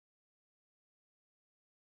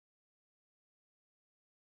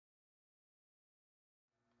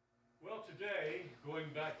Well, today, going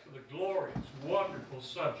back to the glorious, wonderful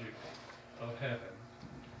subject of heaven,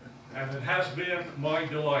 and it has been my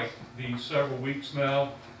delight these several weeks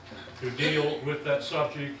now to deal with that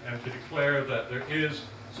subject and to declare that there is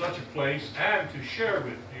such a place and to share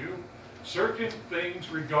with you certain things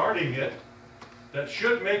regarding it that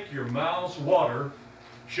should make your mouths water,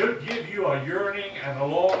 should give you a yearning and a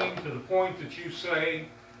longing to the point that you say,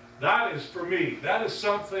 that is for me, that is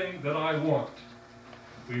something that I want.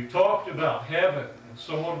 We've talked about heaven and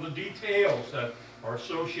some of the details that are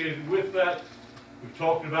associated with that. We've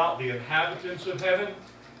talked about the inhabitants of heaven.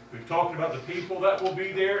 We've talked about the people that will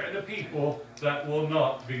be there and the people that will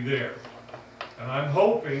not be there. And I'm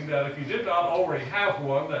hoping that if you did not already have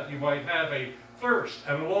one, that you might have a thirst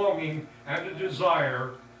and a longing and a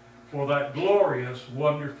desire for that glorious,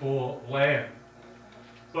 wonderful land.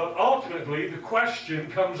 But ultimately, the question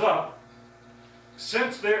comes up,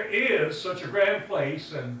 since there is such a grand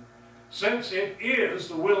place, and since it is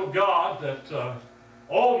the will of God that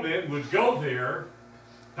all men would go there,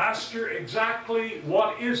 Pastor, exactly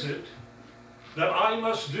what is it that I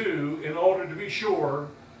must do in order to be sure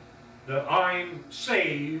that I'm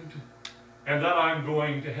saved and that I'm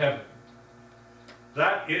going to heaven?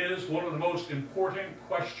 That is one of the most important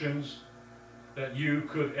questions that you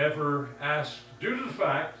could ever ask, due to the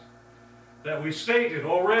fact that we stated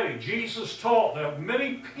already, Jesus taught that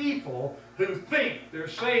many people who think they're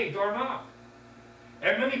saved are not.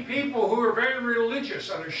 And many people who are very religious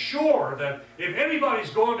and are sure that if anybody's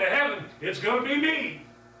going to heaven, it's going to be me.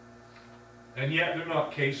 And yet they're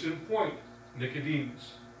not. Case in point,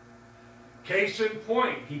 Nicodemus. Case in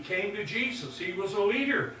point, he came to Jesus. He was a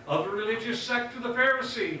leader of the religious sect of the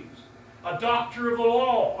Pharisees, a doctor of the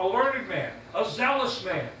law, a learned man, a zealous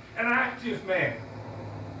man, an active man.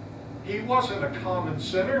 He wasn't a common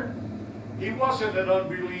sinner. He wasn't an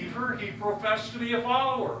unbeliever. He professed to be a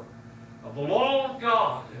follower of the law of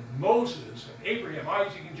God and Moses and Abraham,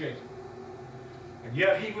 Isaac, and Jacob. And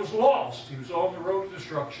yet he was lost. He was on the road to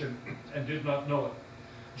destruction and did not know it.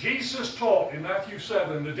 Jesus taught in Matthew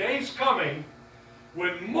 7, the day's coming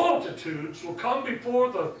when multitudes will come before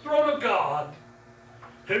the throne of God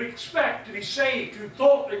who expect to be saved, who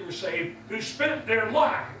thought they were saved, who spent their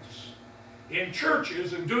lives in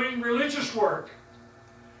churches and doing religious work.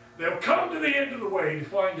 They'll come to the end of the way to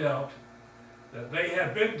find out that they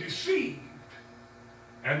have been deceived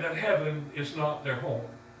and that heaven is not their home.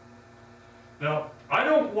 Now, I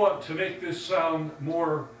don't want to make this sound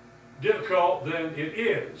more difficult than it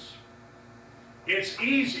is. It's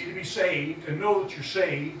easy to be saved and know that you're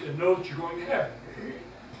saved and know that you're going to heaven.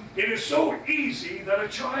 It is so easy that a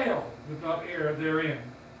child would not err therein.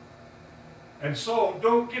 And so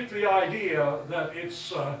don't get the idea that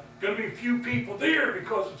it's going to be few people there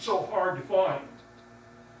because it's so hard to find.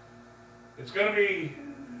 It's going to be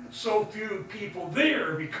so few people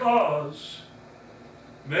there because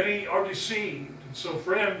many are deceived. And so,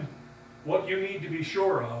 friend, what you need to be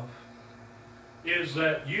sure of is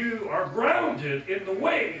that you are grounded in the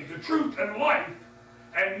way, the truth, and life,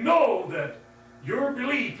 and know that your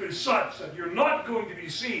belief is such that you're not going to be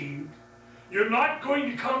deceived. You're not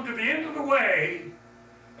going to come to the end of the way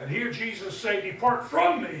and hear Jesus say, "Depart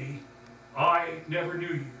from me, I never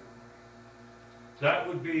knew you." That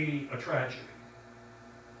would be a tragedy.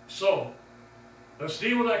 So, let's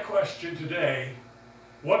deal with that question today.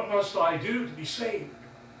 What must I do to be saved?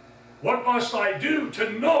 What must I do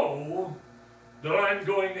to know that I'm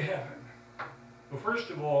going to heaven? Well, first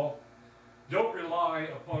of all, don't rely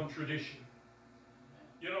upon tradition.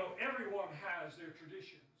 You know, everyone has their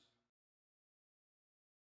tradition.